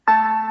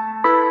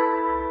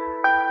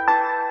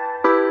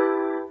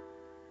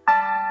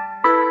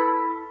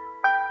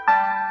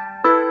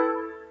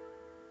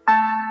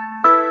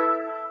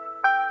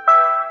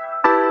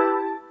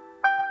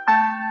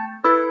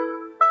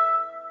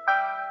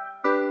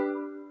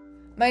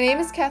My name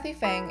is Kathy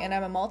Fang, and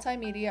I'm a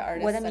multimedia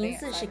artist. 我的名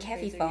字是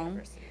Kathy Fang，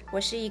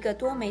 我是一个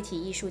多媒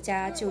体艺术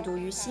家，就读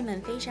于西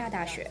门菲沙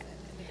大学。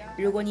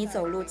如果你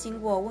走路经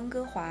过温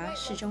哥华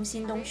市中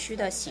心东区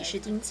的喜士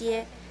丁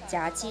街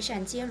加基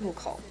善街路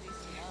口，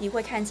你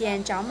会看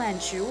见长满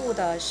植物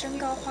的升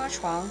高花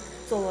床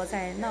坐落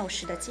在闹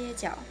市的街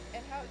角。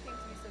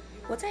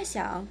我在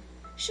想，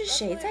是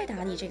谁在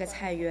打理这个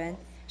菜园，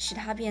使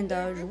它变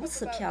得如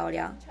此漂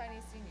亮？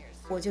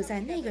我就在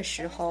那个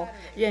时候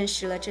认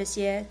识了这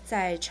些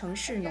在城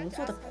市农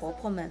作的婆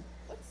婆们。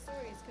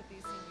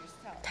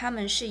她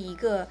们是一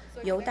个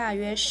由大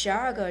约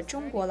12个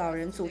中国老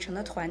人组成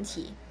的团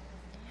体，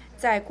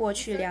在过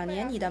去2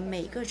年里的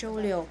每个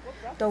周六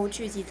都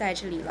聚集在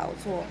这里劳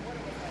作。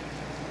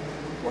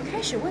我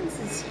开始问自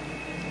己，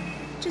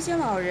这些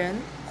老人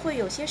会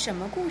有些什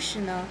么故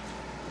事呢？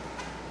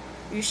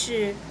于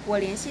是我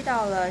联系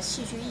到了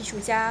戏剧艺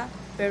术家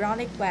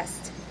Veronica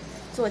West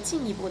做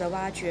进一步的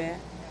挖掘。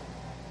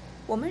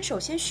我们首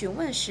先询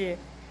问是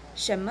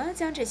什么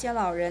将这些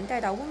老人带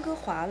到温哥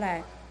华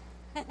来，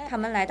他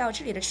们来到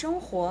这里的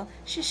生活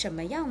是什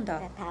么样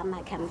的？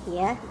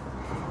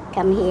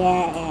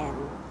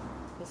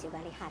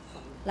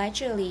来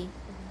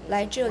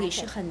这里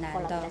是很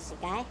难的，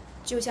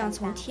就像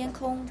从天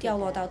空掉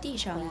落到地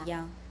上一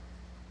样。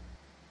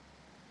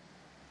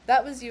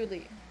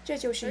这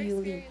就是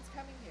Yuli，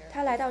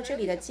 他来到这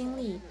里的经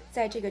历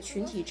在这个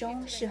群体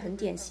中是很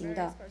典型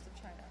的。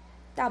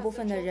大部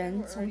分的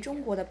人从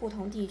中国的不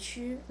同地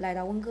区来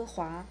到温哥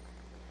华，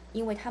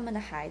因为他们的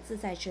孩子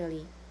在这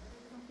里。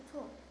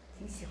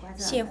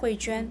谢慧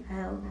娟，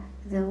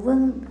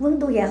温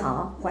度也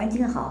好，环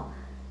境好，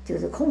就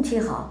是空气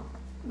好，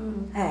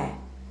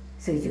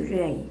所以就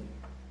愿意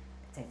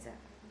在这儿。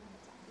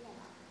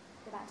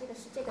对吧？这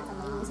个怎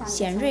么影响？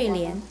贤瑞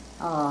莲，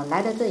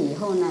来到这以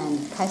后呢，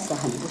开始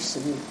很不适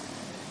应，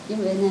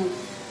因为呢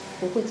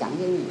不会讲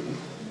英语，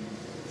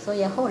所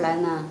以后来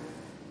呢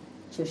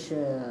就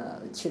是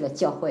去了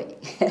教会，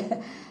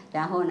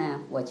然后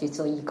呢我去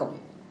做义工，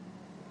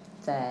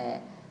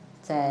在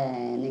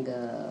那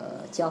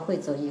个教会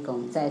做义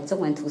工，在中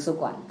文图书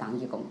馆当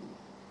义工，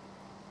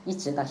一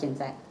直到现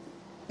在。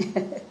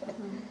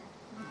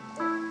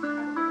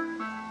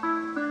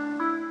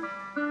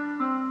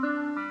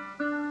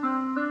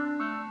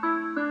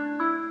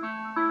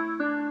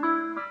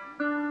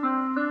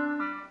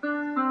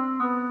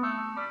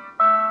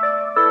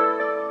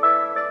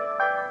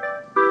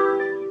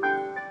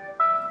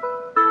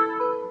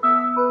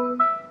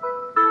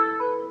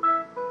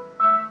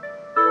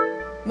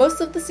Most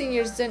of the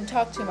seniors didn't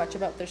talk too much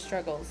about their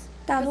struggles.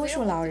 大多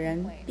数老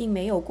人并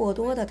没有过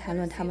多地谈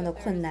论他们的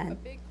困难，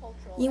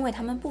因为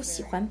他们不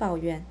喜欢抱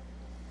怨。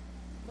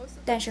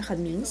但是很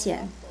明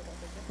显，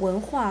文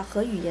化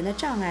和语言的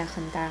障碍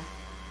很大。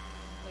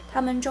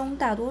他们中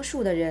大多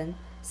数的人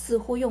似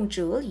乎用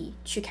哲理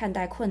去看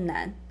待困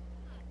难，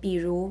比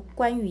如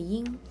关于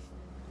音。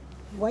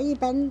我一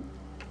般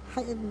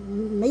还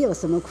没有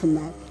什么困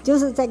难，就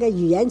是这个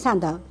语言上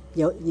的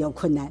有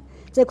困难，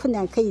这困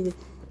难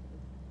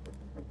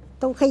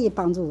都可以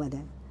帮助我的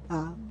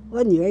啊，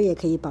我女儿也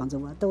可以帮助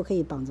我，都可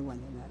以帮助我的。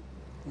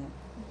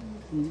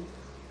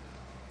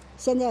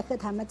现在和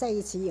他们在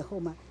一起以后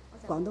嘛，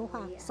广东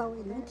话稍微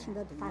能听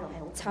得懂。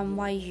陳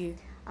慧瑜，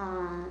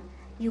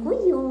如果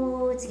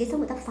要自己生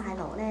活得快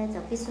樂呢，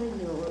就必須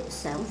要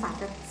想法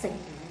得正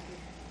面。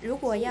如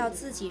果要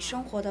自己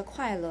生活得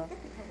快樂，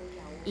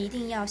一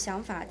定要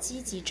想法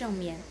积极正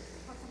面。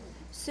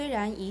虽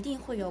然一定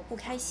会有不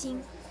开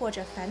心或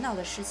者烦恼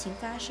的事情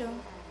发生，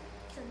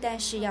但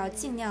是要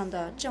尽量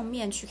的正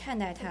面去看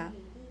待它。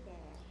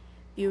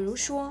比如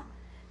说，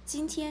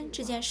今天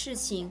这件事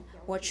情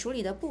我处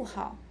理得不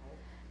好，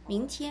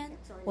明天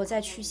我再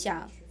去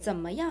想怎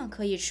么样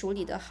可以处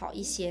理得好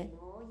一些。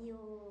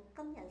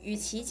与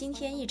其今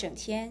天一整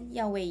天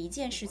要为一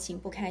件事情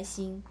不开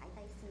心，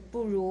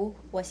不如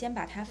我先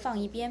把它放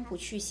一边不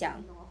去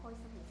想，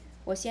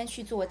我先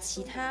去做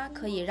其他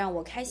可以让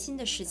我开心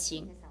的事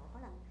情。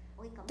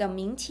等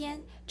明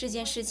天这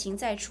件事情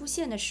再出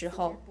现的时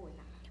候，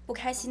不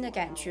开心的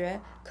感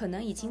觉可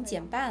能已经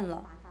减半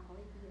了。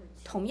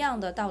同样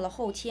的，到了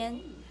后天，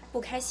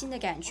不开心的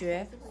感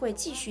觉会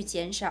继续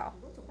减少。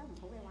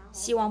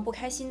希望不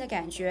开心的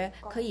感觉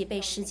可以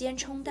被时间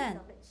冲淡。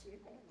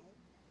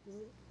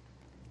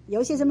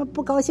有些什么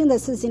不高兴的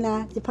事情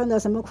呢，就碰到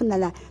什么困难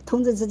了，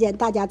同志之间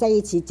大家在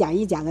一起讲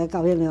一讲，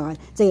高兴了，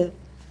这个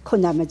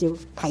困难嘛就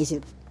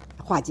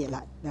化解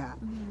了，啊，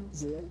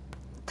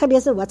特别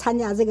是我参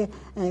加这个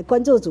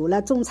关注组了、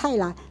种菜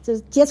啦，就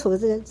接触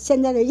这个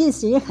现在的认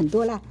识人很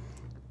多了。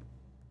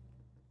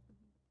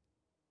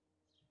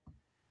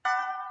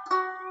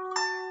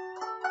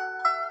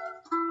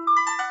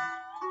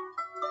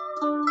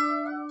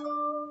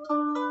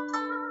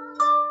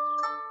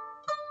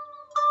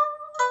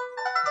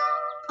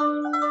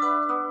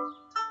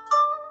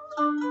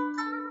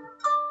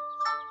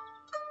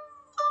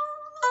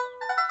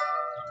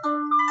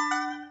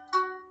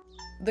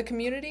The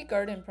Community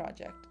Garden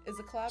Project is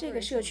a collaboration. 这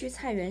个社区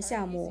菜园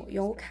项目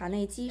由卡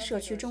内基社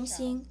区中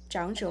心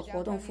长者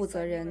活动负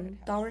责人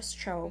Doris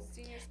Cho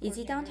以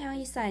及 Downtown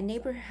Eastside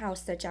Neighborhood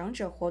House 的长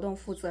者活动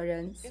负责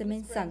人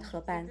Simon Sun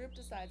合办。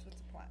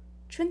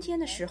春天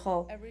的时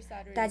候，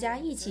大家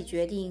一起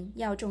决定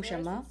要种什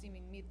么，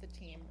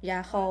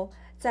然后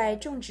在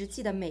种植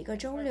季的每个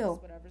周六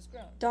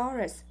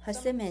 ，Doris 和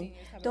Simon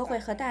都会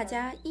和大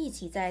家一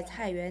起在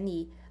菜园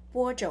里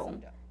播种、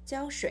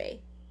浇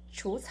水、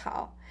除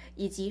草，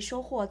以及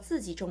收获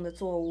自己种的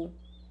作物。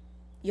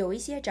有一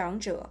些长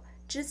者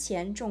之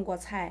前种过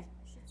菜，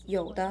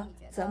有的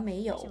则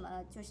没有。为什么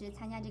就是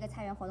参加这个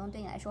菜园活动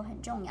对你来说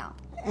很重要？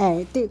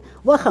哎，对，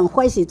我很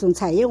欢喜种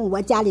菜，因为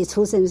我家里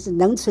出身是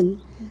农村，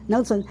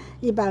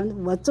一般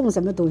我种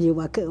什么东西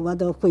我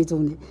都会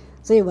种的，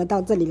所以我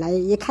到这里来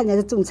一看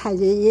见种菜，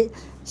也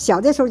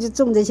小的时候就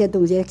种这些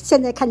东西，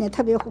现在看见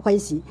特别欢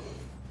喜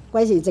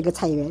这个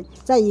菜园。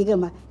再一个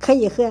嘛，可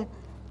以和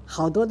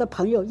好多的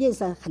朋友认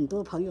识很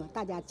多朋友，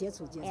大家接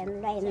触。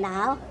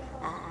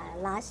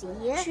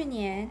去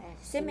年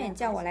Simon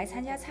叫我来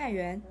参加菜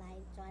园，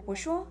我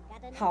说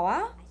好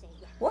啊，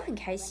我很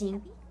开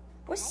心，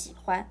我喜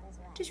欢，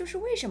这就是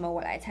为什么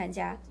我来参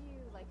加。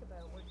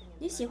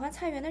你喜欢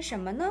菜园的什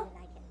么呢？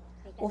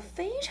我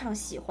非常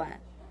喜欢。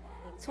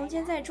从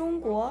前在中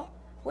国，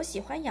我喜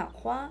欢养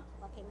花，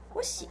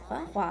我喜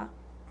欢花，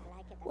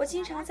我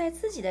经常在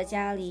自己的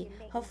家里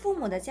和父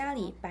母的家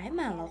里摆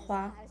满了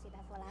花，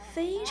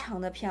非常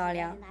的漂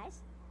亮。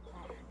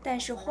但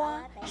是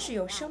花是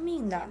有生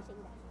命的，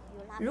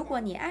如果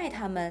你爱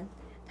它们，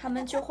它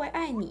们就会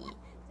爱你。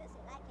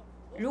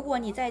如果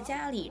你在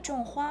家里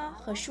种花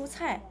和蔬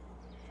菜，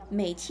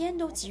每天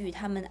都给予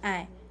它们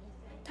爱，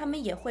它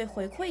们也会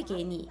回馈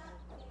给你。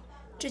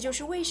这就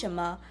是为什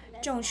么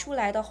种出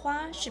来的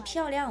花是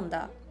漂亮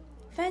的，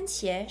番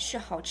茄是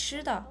好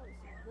吃的。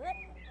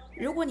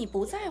如果你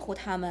不在乎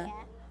它们，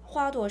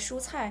花朵蔬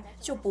菜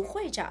就不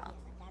会长。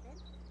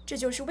这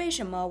就是为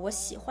什么我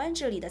喜欢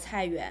这里的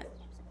菜园。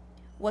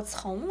我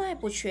从来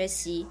不缺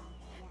席，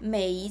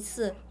每一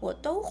次我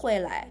都会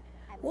来，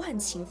我很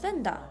勤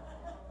奋的。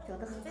有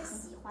个最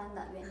喜欢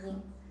的原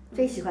因？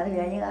最喜欢的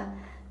原因啊，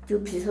就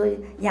比如说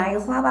养一个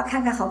花吧，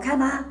看看好看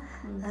呐，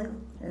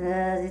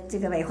这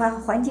个美化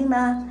环境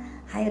呢，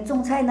还有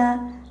种菜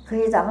呢，可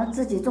以咱们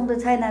自己种的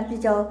菜呢比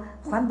较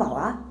环保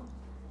啊，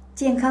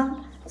健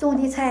康，种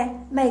的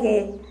菜卖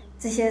给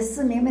这些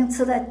市民们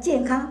吃的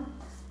健康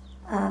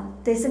啊，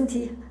对身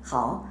体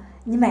好。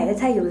你买的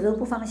菜有时候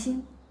不放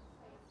心。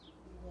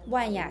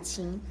万雅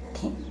琴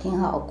挺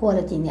好，过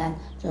了几年，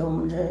我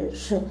们这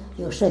是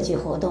有社区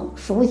活动，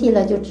熟悉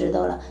了就知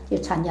道了，就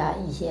参加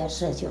一些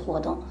社区活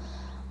动。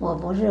我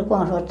不是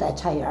光说在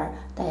菜园，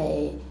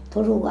在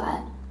图书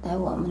馆，在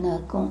我们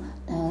的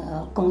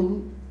公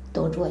寓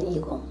都做义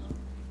工，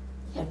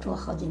也做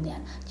好几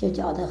年，就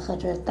觉得和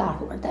这大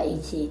伙儿在一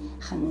起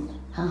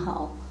很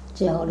好，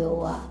交流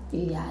啊，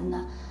语言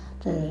呐，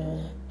这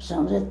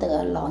省着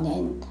得老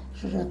年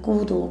是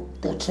孤独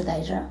得痴呆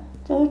症。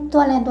就是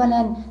锻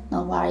炼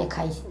脑瓜也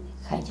开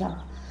窍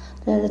了。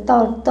这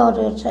到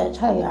这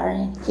菜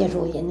园接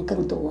触人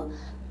更多，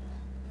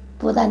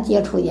不但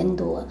接触人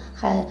多，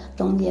还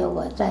中间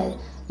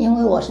因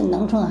为我是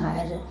农村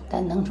孩子，在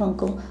农村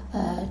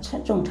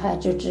种菜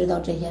就知道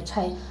这些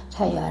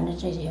菜园的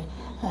这些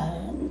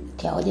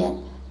条件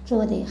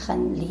做的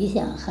很理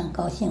想，很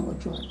高兴我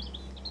做的。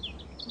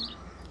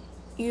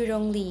于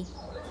荣丽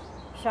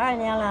12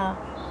年了，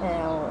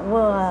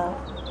我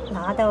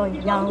拿到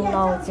养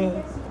老金。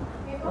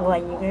我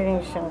一个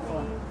人生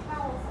活，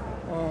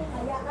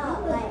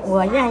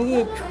我愿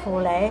意出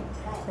来，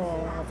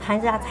参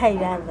加菜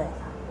园子，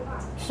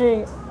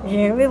是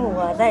因为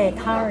我在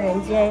唐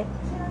人街，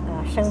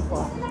生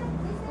活，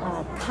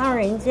唐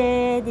人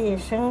街的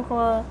生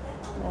活，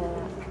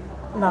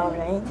老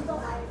人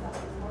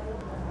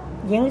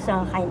影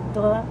响很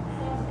多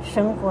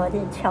生活的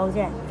条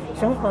件，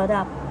生活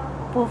的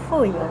不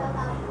富有，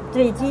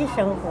堆积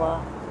生活，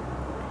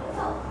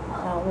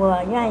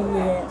我愿意。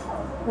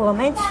我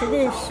们吃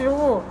的食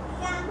物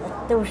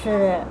都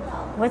是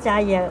国家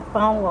也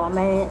帮我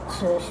们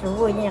吃食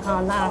物银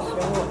行拿食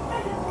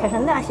物，可是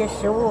那些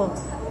食物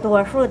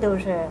多数都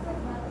是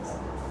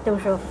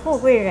富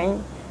贵人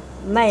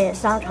卖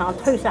商场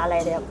退下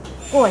来的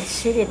过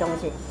期的东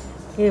西，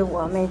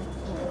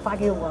发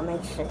给我们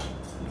吃。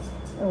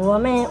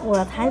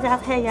我参加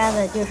菜园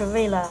子就是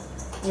为了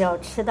要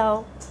吃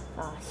到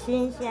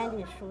新鲜的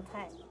蔬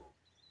菜。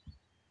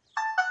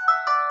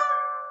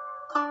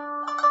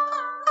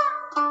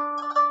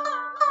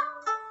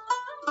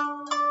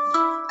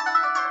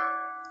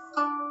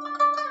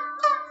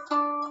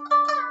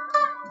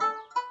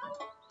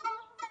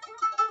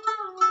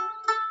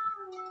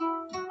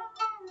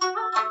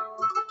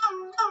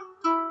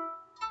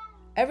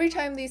Every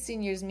time these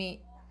seniors meet,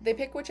 they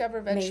pick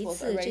whichever 每一 vegetables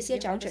次 are 这 ready 些 to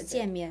be 长者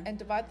见 harvested 面， and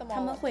divide them 他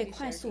all 们 up to 会 be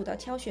快 shared 速地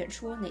挑选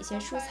出哪些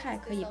蔬菜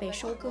可以被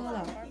收割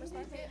了，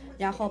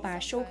然后把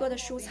收割的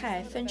蔬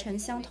菜分成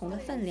相同的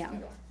分量。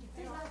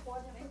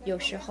有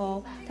时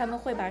候他们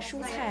会把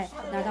蔬菜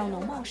拿到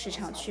农贸市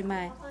场去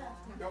卖，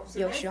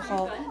有时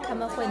候他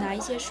们会拿一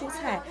些蔬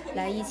菜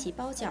来一起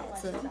包饺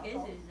子。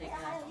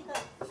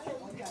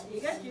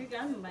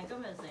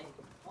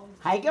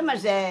係今日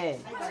食。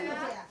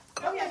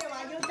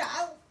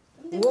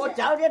我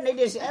走啫，你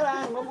哋食啊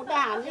嘛，我冇得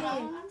閒啫。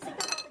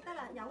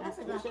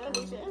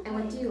And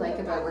what do you like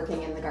about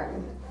working in the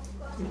garden?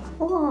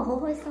 好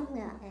開心㗎！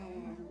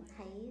喺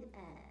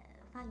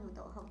花園度學到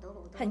好多。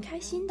很開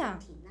心的，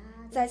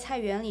在菜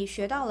園裡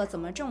學到了怎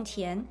麼種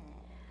田，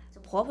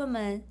婆婆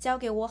們教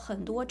給我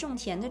很多種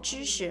田的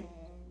知識。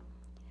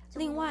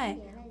另外，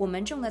我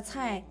們種的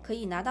菜可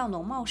以拿到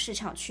農貿市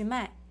場去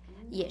賣，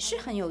也是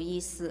很有意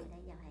思。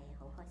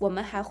我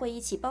們還會一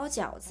起包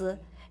餃子，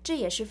這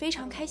也是非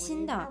常開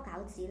心的。包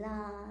餃子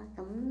啦，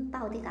咁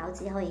包啲餃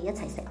子可以一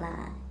齊食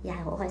啦，又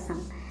係好開心。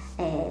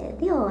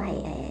呢個係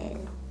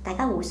大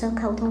家互相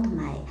溝通同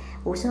埋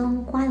互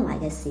相關懷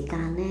嘅時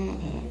間咧，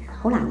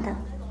好難得，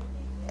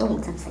都好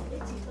珍惜。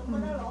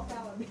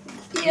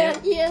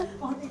Yeah.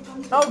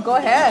 Oh, go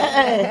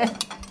ahead.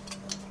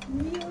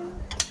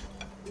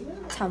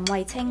 陳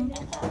慧清。小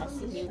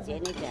姐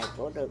呢就係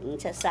嗰度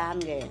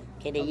573嘅，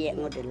佢哋約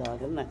我哋來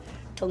咁啊，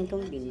通通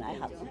連埋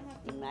合，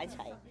連埋一齊。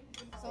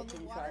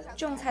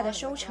種菜的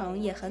收成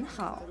也很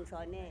好，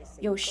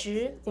有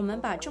時我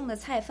們把種的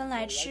菜分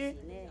來吃，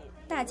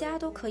大家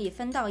都可以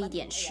分到一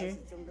點吃。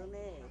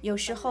有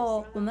時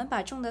候我們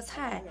把種的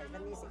菜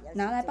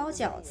拿來包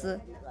餃子，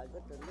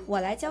我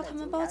來教他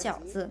們包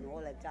餃子。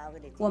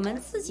我們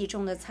自己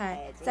種的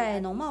菜在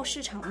農貿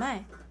市場賣，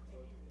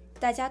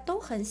大家都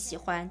很喜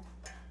歡。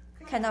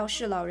看到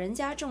是老人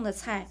家種的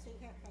菜，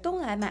都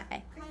來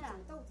買。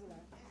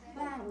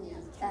那你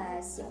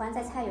喜歡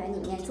在菜園裡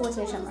面做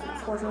些什麼呢？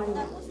或者說你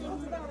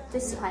最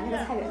喜歡這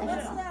個菜園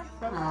的什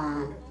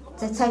麼？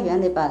在菜園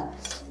裡吧，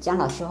講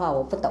老實話，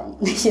我不懂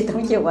那些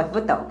東西，我不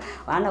懂。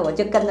完了我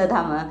就跟着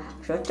他們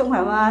說種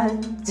什麼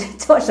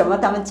做什麼，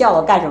他們叫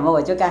我幹什麼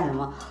我就幹什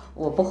麼。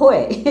我不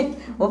會，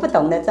我不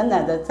懂的，真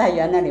的在菜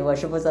園那裡我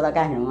是不知道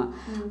幹什麼。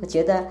我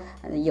覺得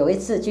有一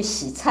次去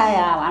洗菜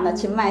啊，完了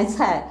去賣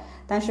菜。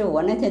但是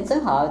我那天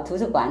正好圖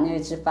書館那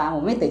值班，我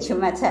沒得去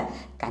賣菜，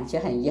感覺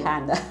很遺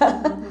憾的，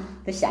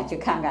都想去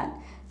看看，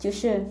就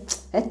是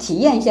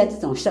體驗一下這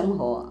種生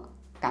活，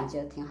感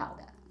覺挺好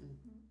的。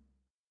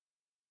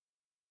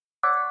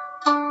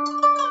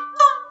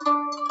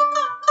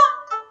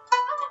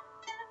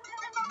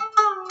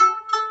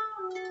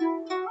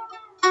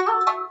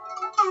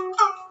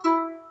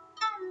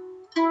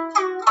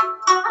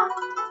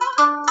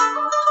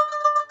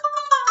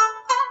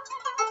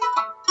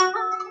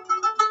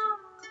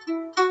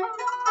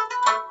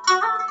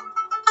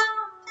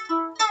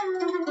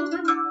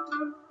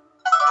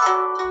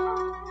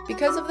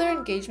Because of their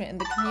engagement in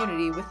the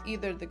community with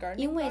either the gardening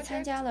因為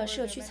參加了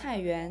社區菜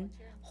園，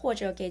或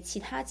者給其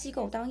他機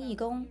構當義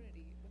工，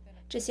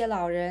這些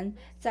老人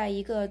在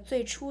一個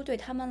最初對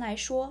他們來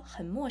說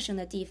很陌生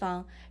的地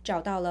方，找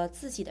到了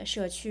自己的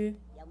社區。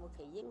有冇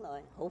耆英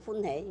來？好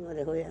歡喜，我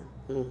哋去啊，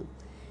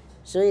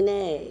所以呢，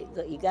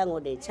而家我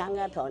哋參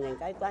加唐人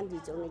街關注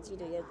組，你知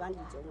道嘅關注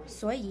組嗎？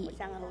所以，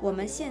我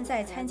們現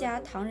在參加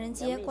唐人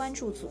街關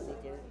注組。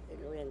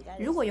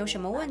如果有什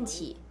麼問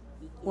題，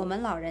我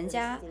們老人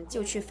家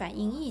就去反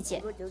映意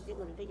見。509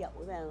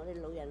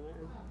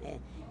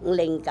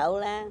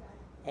啦，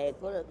嗰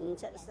度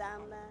573啦，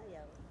又。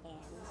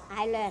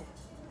I learn,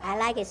 I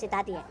like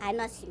study, I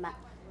not smart。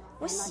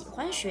我喜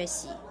歡學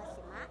習，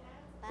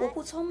我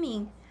不聰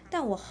明，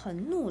但我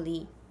很努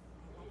力。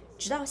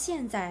直到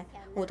現在，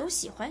我都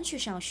喜歡去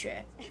上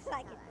學。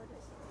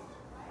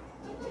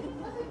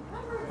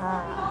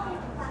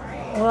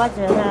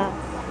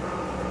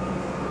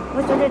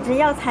我覺得只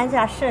要參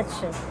加社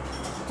區，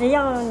只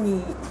要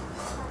你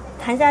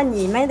參加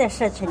你們的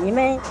社區，你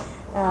們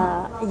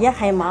也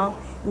很忙，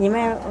你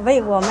們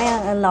為我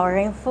們老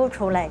人付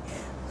出來，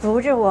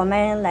組織我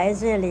們來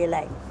這裡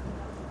來，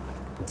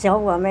教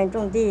我們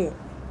種地，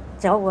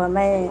教我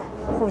們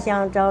互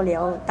相交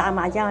流，打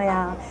麻將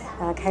呀，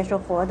開設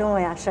活動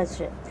呀，社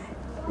區。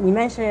你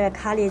們是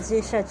卡里基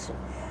社區，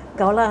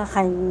搞了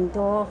很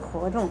多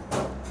活動，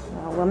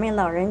我們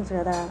老人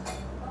覺得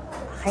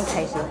很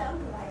開心。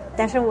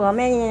但是我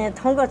們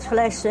通過出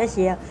來學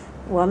習，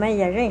我們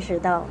也認識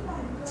到，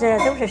這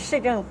都是市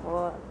政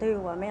府對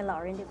我們老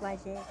人的關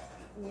心。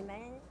你們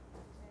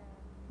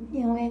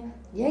因為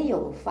也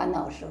有煩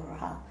惱時候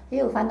哈，也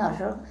有煩惱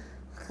時候，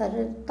可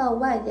是到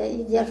外界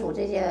一接觸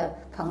這些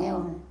朋友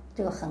們，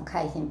就很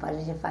開心，把這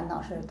些煩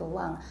惱事都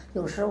忘了。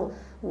有時候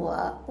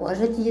我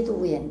是基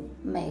督人，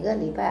每個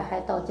禮拜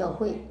還到教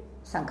會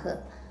上課，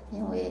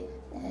因為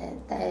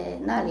在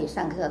那裡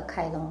上課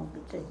開動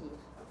自己。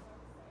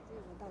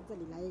到這裡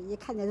來一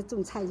看見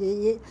種菜，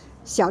也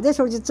小的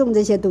時候就種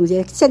這些東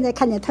西，現在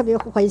看見特別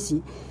歡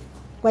喜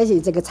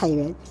這個菜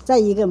園。再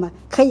一個嘛，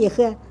可以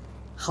和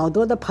好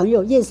多的朋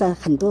友認識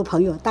很多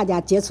朋友，大家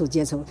接觸。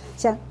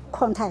像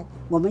鄺太，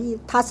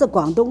他是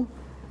廣東，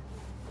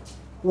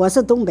我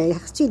是東北，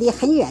距離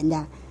很遠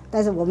的，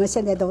但是我們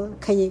現在都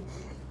可以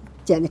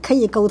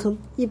溝通。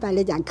一般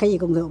來講可以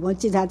溝通，我們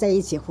經常在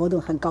一起活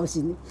動，很高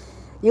興。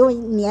因為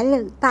年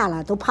齡大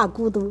了，都怕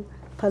孤獨，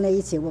碰在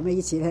一起，我们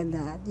一起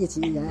呢，一起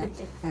人，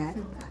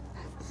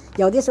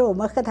有的时候我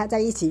们和他在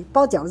一起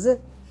包饺子。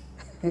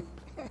買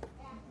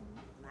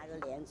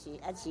個兩次，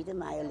一次都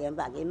買咗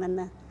200幾蚊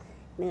啦。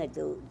那個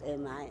就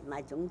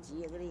買種子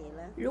嗰啲嘢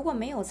啦。如果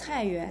沒有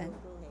菜園，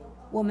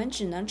我們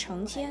只能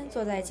成天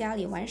坐在家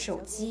裡玩手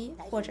機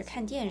或者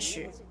看電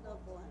視，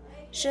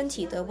身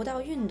體得不到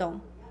運動。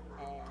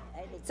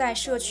在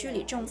社區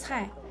裡種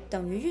菜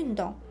等於運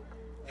動，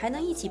還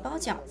能一起包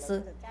餃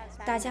子，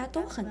大家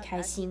都很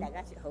開心。大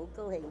家好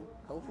高興，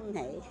好歡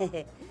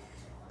喜，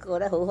過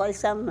得好開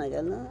心嚟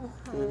咁咯。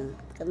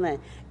咁啊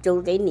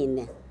做幾年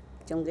啊，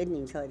種幾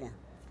年菜啦，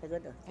喺嗰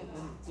度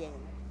正。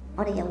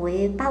我哋又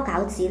會包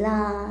餃子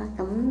啦，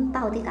咁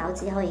包啲餃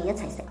子可以一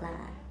齊食啦，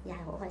又係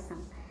好開心。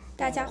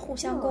大家互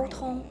相溝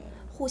通、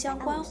互相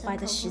關懷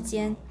的時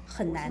間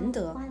很難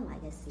得，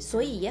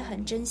所以也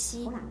很珍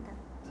惜。好難得，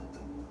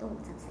都好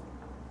珍惜。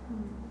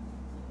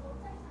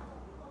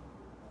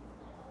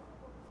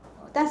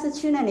但是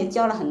去那里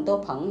交了很多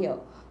朋友，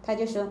他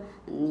就说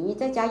你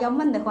在家要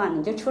闷的话，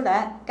你就出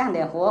来干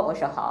点活。我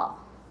说好，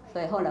所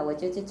以后来我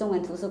就去中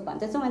文图书馆，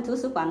在中文图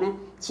书馆呢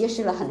结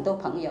识了很多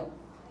朋友，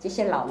这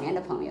些老年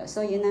的朋友。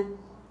所以呢，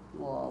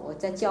我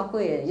在教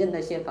会认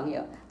了些朋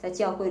友，在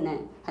教会呢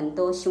很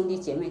多兄弟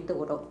姐妹对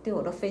我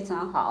都非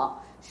常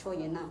好，所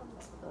以呢，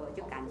我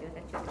就感覺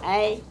在這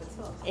裡。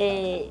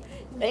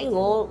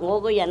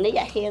我個人呢一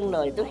向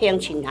來都向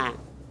前行，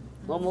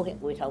我冇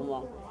回頭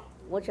望。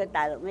我出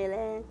大陸咩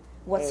咧？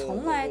我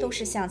從來都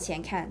是向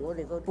前看，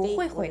不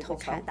會回頭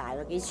看。大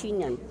咗幾千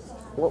人，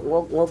我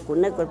管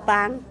一個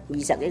班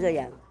20幾個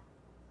人。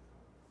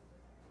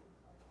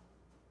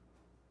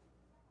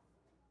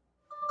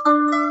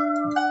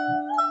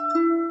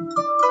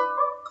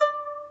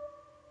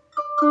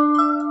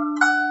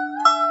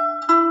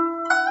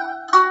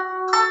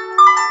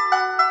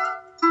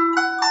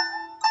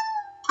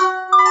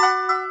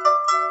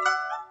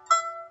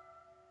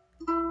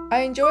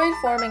I enjoyed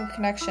forming a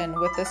connection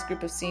with this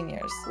group of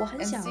seniors. 我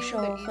很享受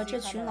和这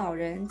群老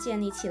人建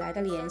立起来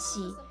的联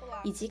系，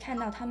以及看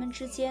到他们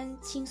之间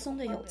轻松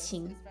的友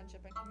情。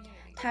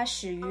它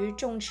始于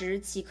种植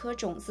几颗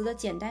种子的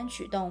简单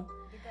举动，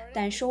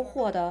但收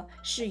获的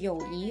是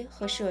友谊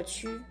和社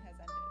区。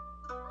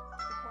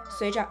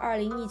随着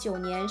2019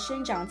年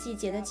生长季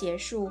节的结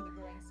束，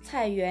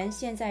菜园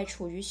现在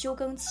处于休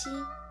耕期，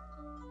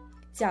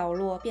角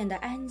落变得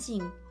安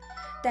静，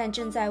但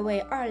正在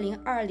为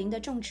2020的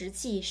种植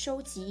季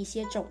收集一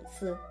些种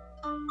子。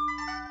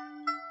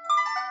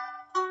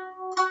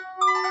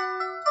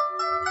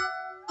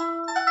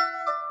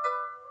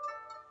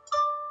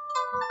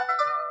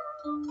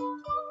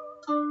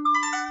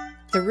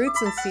The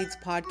Roots and Seeds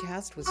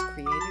podcast was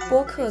created.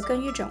 播客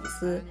根于种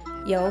子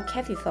由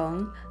Kathy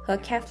冯和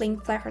Kathleen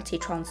Flaherty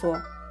创作，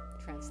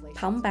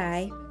旁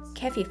白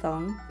Kathy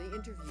冯，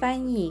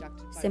翻译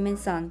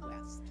Simonson，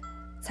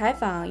 采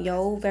访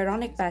由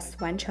Veronic Bass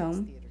完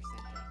成，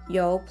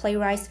由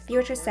Playwrights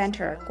Theatre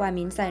Center 冠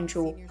名赞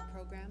助，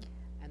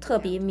特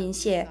别鸣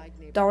谢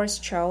Doris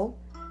Cho、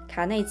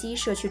卡内基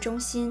社区中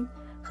心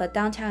和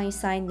Downtown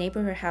Eastside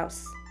Neighborhood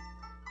House。